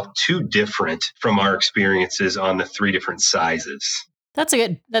ships felt too different from our experiences on the three different sizes. That's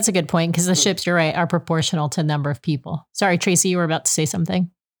a good point, because the ships, you're right, are proportional to the number of people. Sorry, Tracy, you were about to say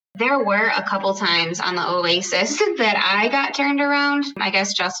something. There were a couple times on the Oasis that I got turned around. I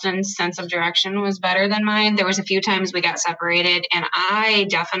guess Justin's sense of direction was better than mine. There was a few times we got separated, and I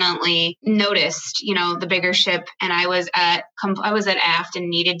definitely noticed, the bigger ship, and I was at aft and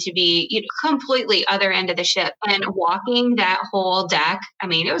needed to be completely other end of the ship. And walking that whole deck,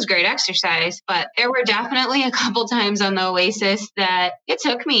 it was great exercise, but there were definitely a couple times on the Oasis that it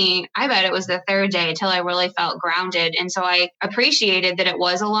took me, I bet it was the third day, till I really felt grounded. And so I appreciated that it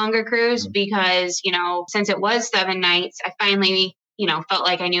was a longer cruise, because, since it was 7 nights, I finally, felt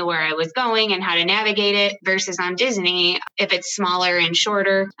like I knew where I was going and how to navigate it, versus on Disney, if it's smaller and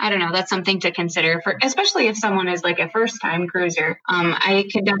shorter. I don't know. That's something to consider, especially if someone is like a first time cruiser. I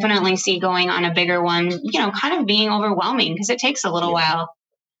could definitely see going on a bigger one, kind of being overwhelming, because it takes a little while.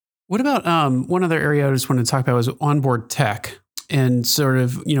 What about one other area I just wanted to talk about was onboard tech. And sort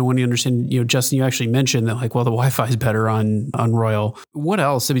of, when you understand, Justin, you actually mentioned that, the Wi-Fi is better on Royal. What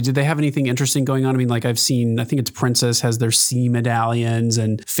else? Did they have anything interesting going on? I think it's Princess has their C medallions,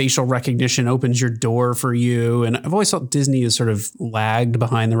 and facial recognition opens your door for you. And I've always thought Disney is sort of lagged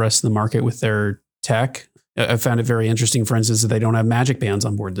behind the rest of the market with their tech. I found it very interesting, for instance, that they don't have magic bands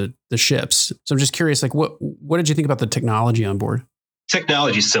on board the ships. So I'm just curious, what did you think about the technology on board?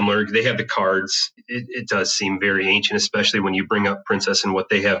 Technology is similar. They have the cards. It does seem very ancient, especially when you bring up Princess and what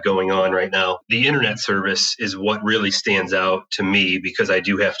they have going on right now. The internet service is what really stands out to me, because I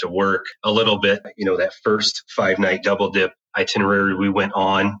do have to work a little bit. That first 5-night double dip itinerary we went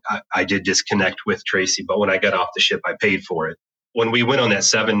on, I did disconnect with Tracy, but when I got off the ship, I paid for it. When we went on that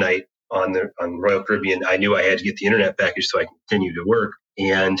 7-night on Royal Caribbean, I knew I had to get the internet package so I could continue to work.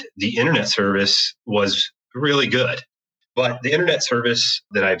 And the internet service was really good. But the internet service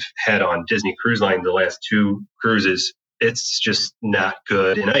that I've had on Disney Cruise Line the last 2 cruises, it's just not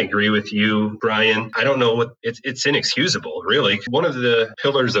good. And I agree with you, Brian. I don't know it's inexcusable, really. One of the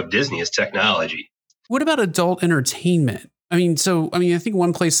pillars of Disney is technology. What about adult entertainment? I think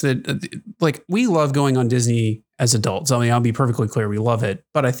one place that, we love going on Disney as adults. I'll be perfectly clear, we love it.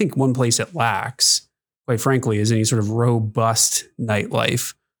 But I think one place it lacks, quite frankly, is any sort of robust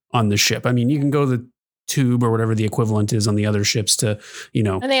nightlife on the ship. You can go to the Tube or whatever the equivalent is on the other ships to,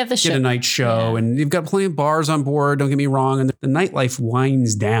 and they have the get a night show, and you've got plenty of bars on board. Don't get me wrong. And the nightlife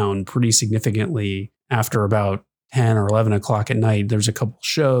winds down pretty significantly after about 10 or 11 o'clock at night. There's a couple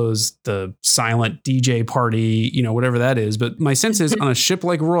shows, the silent DJ party, whatever that is. But my sense is on a ship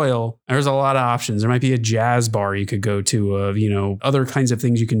like Royal, there's a lot of options. There might be a jazz bar you could go to, other kinds of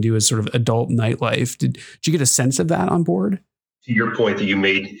things you can do as sort of adult nightlife. Did you get a sense of that on board? To your point that you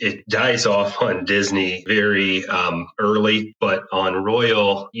made, it dies off on Disney very early, but on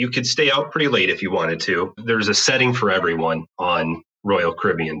Royal, you could stay out pretty late if you wanted to. There's a setting for everyone on Royal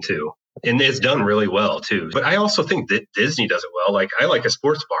Caribbean too. And it's done really well too. But I also think that Disney does it well. I like a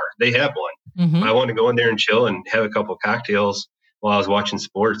sports bar. They have one. Mm-hmm. I want to go in there and chill and have a couple cocktails while I was watching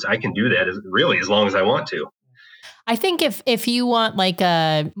sports. I can do that as long as I want to. I think if you want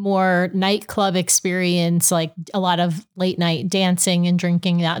a more nightclub experience, like a lot of late night dancing and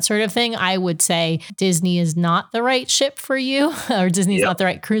drinking, that sort of thing, I would say Disney is not the right ship for you, or Disney's not the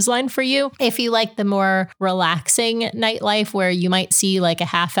right cruise line for you. If you like the more relaxing nightlife where you might see a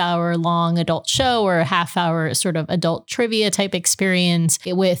half-hour long adult show or a half-hour sort of adult trivia type experience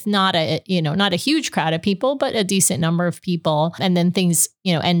with not a huge crowd of people, but a decent number of people, and then things,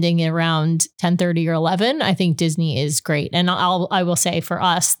 ending around 10:30 or 11, I think Disney is great. And I will say for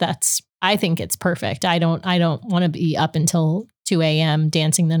us, I think it's perfect. I don't want to be up until 2 a.m.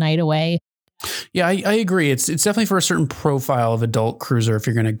 dancing the night away. Yeah, I agree. It's definitely for a certain profile of adult cruiser if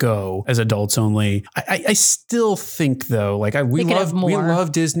you're going to go as adults only. I still think though, we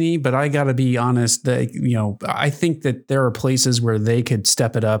love Disney, but I got to be honest that, I think that there are places where they could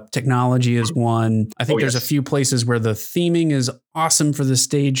step it up. Technology is one. I think there's a few places where the theming is awesome for the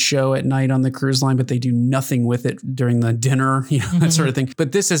stage show at night on the cruise line, but they do nothing with it during the dinner, that sort of thing.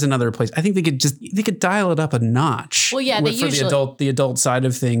 But this is another place. I think they could dial it up a notch. Well, yeah, the adult side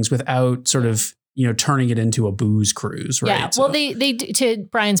of things without sort of turning it into a booze cruise, right? Yeah. Well, they do, to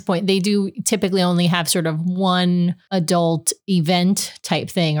Brian's point, they do typically only have sort of one adult event type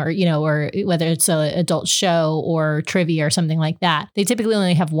thing, or whether it's an adult show or trivia or something like that. They typically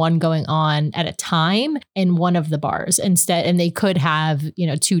only have one going on at a time in one of the bars instead. And they could have,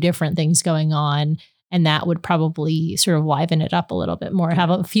 two different things going on. And that would probably sort of liven it up a little bit more, have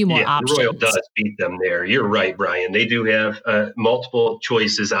a few more options. Royal does beat them there. You're right, Brian. They do have multiple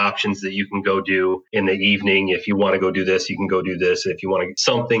choices, options that you can go do in the evening. If you want to go do this, you can go do this. If you want to get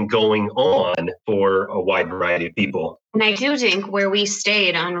something going on for a wide variety of people. And I do think where we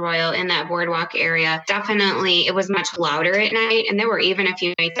stayed on Royal in that boardwalk area, definitely it was much louder at night. And there were even a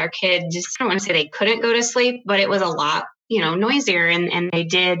few nights our kids, I don't want to say they couldn't go to sleep, but it was a lot noisier, and they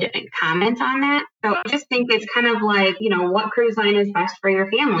did comment on that. So I just think it's kind of like, what cruise line is best for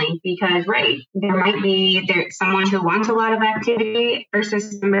your family? Because, right, there might be someone who wants a lot of activity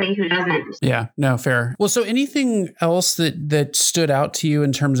versus somebody who doesn't. Yeah, no, fair. Well, so anything else that stood out to you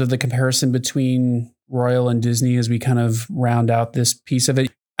in terms of the comparison between Royal and Disney as we kind of round out this piece of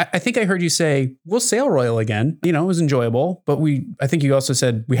it? I think I heard you say, we'll sail Royal again. It was enjoyable, but I think you also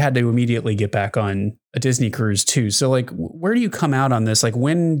said we had to immediately get back on a Disney cruise too. So like, where do you come out on this? Like,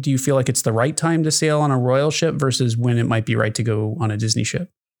 when do you feel like it's the right time to sail on a Royal ship versus when it might be right to go on a Disney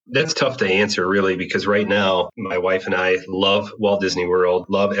ship? That's tough to answer, really, because right now, my wife and I love Walt Disney World,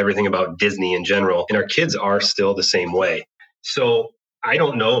 love everything about Disney in general, and our kids are still the same way. So I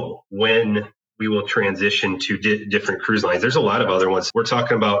don't know when we will transition to different cruise lines. There's a lot of other ones. We're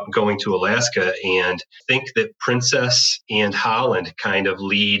talking about going to Alaska, and think that Princess and Holland kind of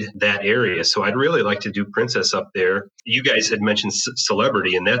lead that area. So I'd really like to do Princess up there. You guys had mentioned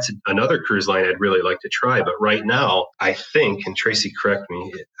Celebrity, and that's another cruise line I'd really like to try. But right now, I think, and Tracy, correct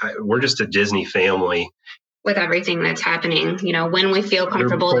me, we're just a Disney family. With everything that's happening, when we feel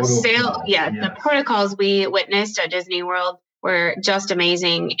comfortable to sail. Yeah, the protocols we witnessed at Disney World were just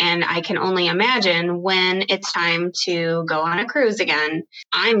amazing. And I can only imagine when it's time to go on a cruise again,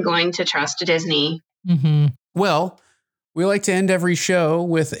 I'm going to trust Disney. Mm-hmm. Well, we like to end every show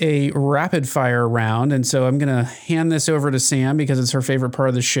with a rapid fire round. And so I'm going to hand this over to Sam because it's her favorite part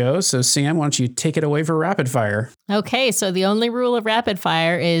of the show. So Sam, why don't you take it away for rapid fire? Okay. So the only rule of rapid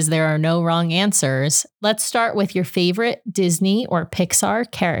fire is there are no wrong answers. Let's start with your favorite Disney or Pixar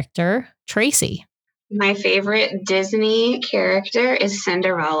character, Tracy. My favorite Disney character is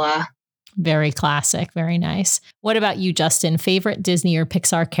Cinderella. Very classic. Very nice. What about you, Justin? Favorite Disney or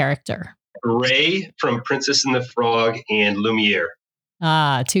Pixar character? Ray from Princess and the Frog and Lumiere.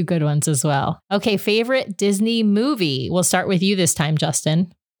 Ah, two good ones as well. Okay, favorite Disney movie. We'll start with you this time,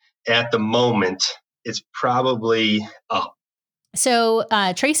 Justin. At the moment, it's probably Up. So,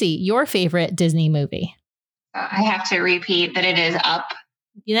 Tracy, your favorite Disney movie? I have to repeat that it is Up.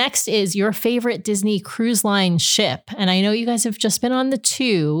 Next is your favorite Disney cruise line ship. And I know you guys have just been on the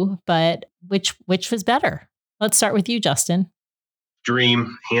two, but which was better? Let's start with you, Justin.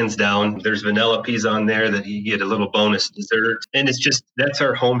 Dream, hands down. There's Vanellope's on there that you get a little bonus dessert. And that's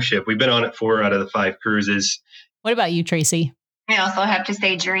our home ship. We've been on it 4 out of the 5 cruises. What about you, Tracy? I also have to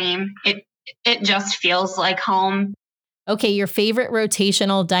say Dream. It just feels like home. Okay, your favorite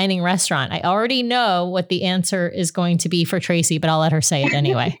rotational dining restaurant. I already know what the answer is going to be for Tracy, but I'll let her say it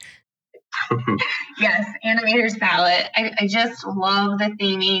anyway. Yes, Animator's Palette. I just love the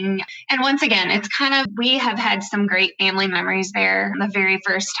theming. And once again, it's kind of, we have had some great family memories there. The very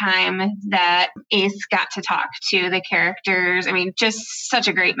first time that Ace got to talk to the characters. I mean, just such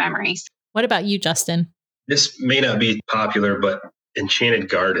a great memory. What about you, Justin? This may not be popular, but Enchanted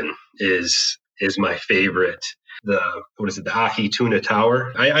Garden is my favorite. The Ahi Tuna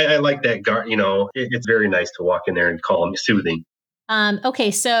Tower. I like that garden. It's very nice to walk in there and call them soothing.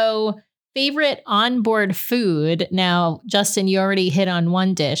 Okay, so favorite onboard food. Now, Justin, you already hit on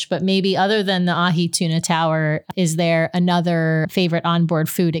one dish, but maybe other than the Ahi Tuna Tower, is there another favorite onboard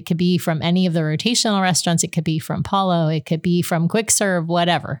food? It could be from any of the rotational restaurants. It could be from Palo. It could be from Quick Serve,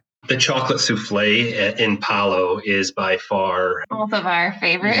 whatever. The chocolate souffle in Palo is by far both of our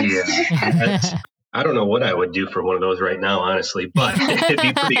favorites. Yeah. I don't know what I would do for one of those right now, honestly, but it'd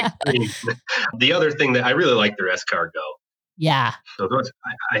be pretty extreme. The other thing that I really like their escargot. Yeah. So those,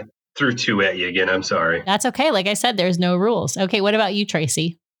 I threw 2 at you again. I'm sorry. That's okay. Like I said, there's no rules. Okay. What about you,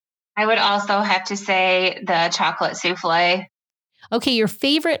 Tracy? I would also have to say the chocolate souffle. Okay. Your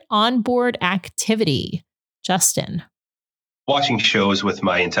favorite onboard activity, Justin? Watching shows with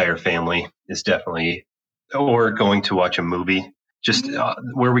my entire family is definitely, or going to watch a movie. Just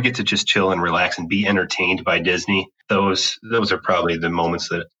where we get to just chill and relax and be entertained by Disney. Those are probably the moments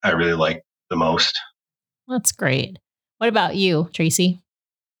that I really like the most. That's great. What about you, Tracy?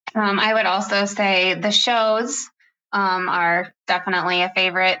 I would also say the shows are definitely a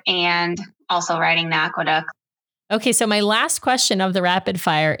favorite, and also riding the Aqueduct. Okay, so my last question of the rapid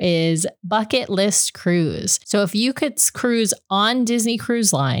fire is bucket list cruise. So if you could cruise on Disney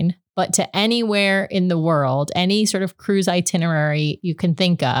Cruise Line, but to anywhere in the world, any sort of cruise itinerary you can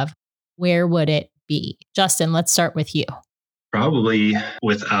think of, where would it be? Justin, let's start with you. Probably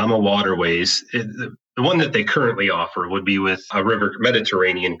with AMA Waterways. The one that they currently offer would be with a river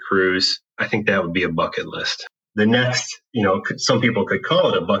Mediterranean cruise. I think that would be a bucket list. The next, some people could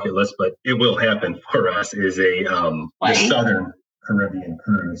call it a bucket list, but it will happen for us, is the Southern Caribbean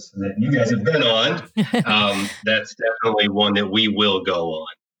cruise that you guys have been on. That's definitely one that we will go on.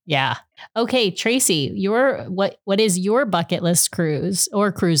 Yeah. Okay, Tracy, what is your bucket list cruise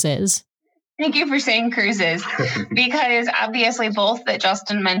or cruises? Thank you for saying cruises, because obviously both that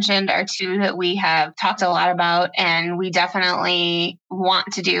Justin mentioned are two that we have talked a lot about and we definitely want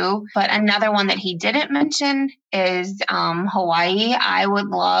to do. But another one that he didn't mention is Hawaii. I would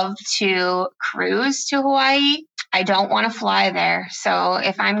love to cruise to Hawaii. I don't want to fly there. So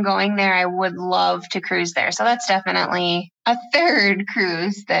if I'm going there, I would love to cruise there. So that's definitely a third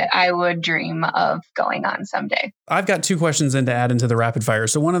cruise that I would dream of going on someday. I've got two questions then to add into the rapid fire.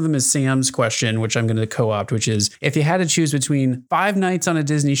 So one of them is Sam's question, which I'm going to co-opt, which is, if you had to choose between 5 nights on a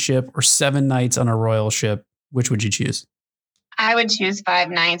Disney ship or 7 nights on a Royal ship, which would you choose? I would choose 5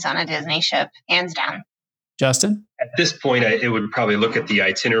 nights on a Disney ship, hands down. Justin? At this point, it would probably look at the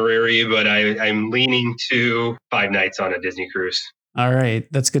itinerary, but I'm leaning to 5 nights on a Disney cruise. All right.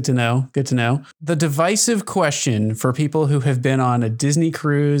 That's good to know. Good to know. The divisive question for people who have been on a Disney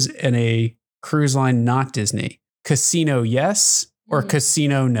cruise and a cruise line not Disney: casino yes or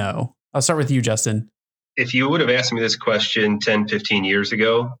casino no? I'll start with you, Justin. If you would have asked me this question 10, 15 years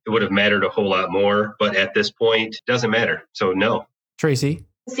ago, it would have mattered a whole lot more. But at this point, it doesn't matter. So no. Tracy?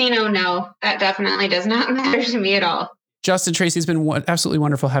 Casino, no. That definitely does not matter to me at all. Justin, Tracy, it's been absolutely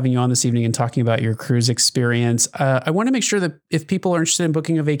wonderful having you on this evening and talking about your cruise experience. I want to make sure that if people are interested in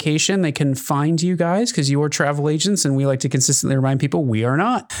booking a vacation, they can find you guys, because you're travel agents and we like to consistently remind people we are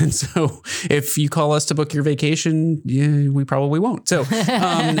not. And so if you call us to book your vacation, we probably won't. So,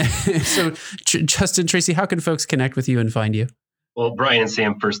 Justin, Tracy, how can folks connect with you and find you? Well, Brian and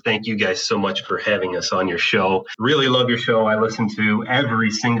Sam, first, thank you guys so much for having us on your show. Really love your show. I listen to every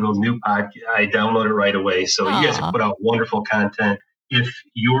single new podcast. I download it right away. So You guys have put out wonderful content. If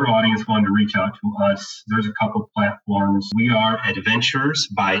your audience wanted to reach out to us, there's a couple platforms. We are Adventures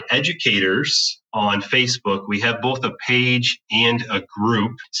by Educators on Facebook. We have both a page and a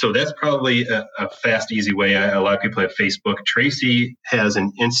group. So that's probably a fast, easy way. A lot of people have Facebook. Tracy has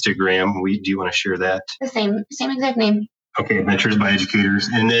an Instagram. Do you want to share that? The same exact name. Okay, Adventures by Educators.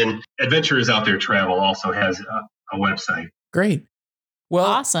 And then Adventures Out There Travel also has a website. Great. Well,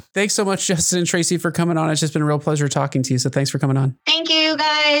 awesome. Thanks so much, Justin and Tracy, for coming on. It's just been a real pleasure talking to you. So thanks for coming on. Thank you,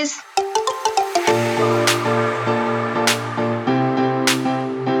 guys.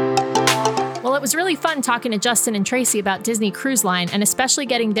 Well, it was really fun talking to Justin and Tracy about Disney Cruise Line, and especially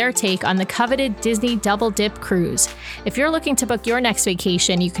getting their take on the coveted Disney Double Dip Cruise. If you're looking to book your next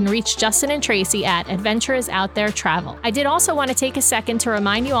vacation, you can reach Justin and Tracy at Adventures Out There Travel. I did also want to take a second to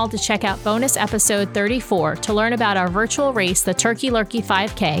remind you all to check out bonus episode 34 to learn about our virtual race, the Turkey Lurkey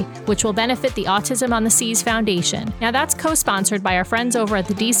 5K, which will benefit the Autism on the Seas Foundation. Now, that's co-sponsored by our friends over at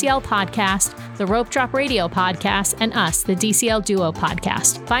the DCL Podcast, the Rope Drop Radio Podcast, and us, the DCL Duo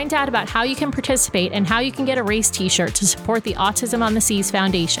Podcast. Find out about how you can participate and how you can get a race t-shirt to support the Autism on the Seas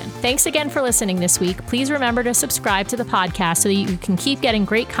Foundation. Thanks again for listening this week. Please remember to subscribe to the podcast so that you can keep getting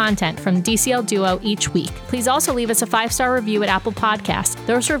great content from DCL Duo each week. Please also leave us a 5-star review at Apple Podcasts.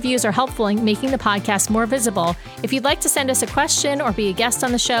 Those reviews are helpful in making the podcast more visible. If you'd like to send us a question or be a guest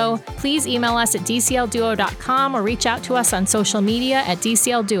on the show, please email us at dclduo.com or reach out to us on social media at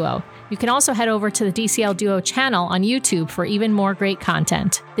DCL Duo. You can also head over to the DCL Duo channel on YouTube for even more great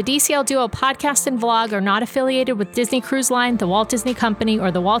content. The DCL Duo podcast and vlog are not affiliated with Disney Cruise Line, the Walt Disney Company,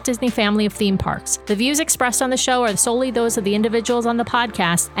 or the Walt Disney family of theme parks. The views expressed on the show are solely those of the individuals on the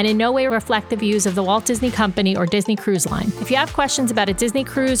podcast and in no way reflect the views of the Walt Disney Company or Disney Cruise Line. If you have questions about a Disney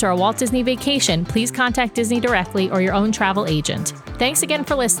cruise or a Walt Disney vacation, please contact Disney directly or your own travel agent. Thanks again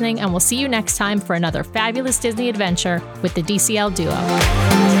for listening, and we'll see you next time for another fabulous Disney adventure with the DCL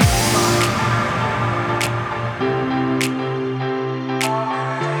Duo.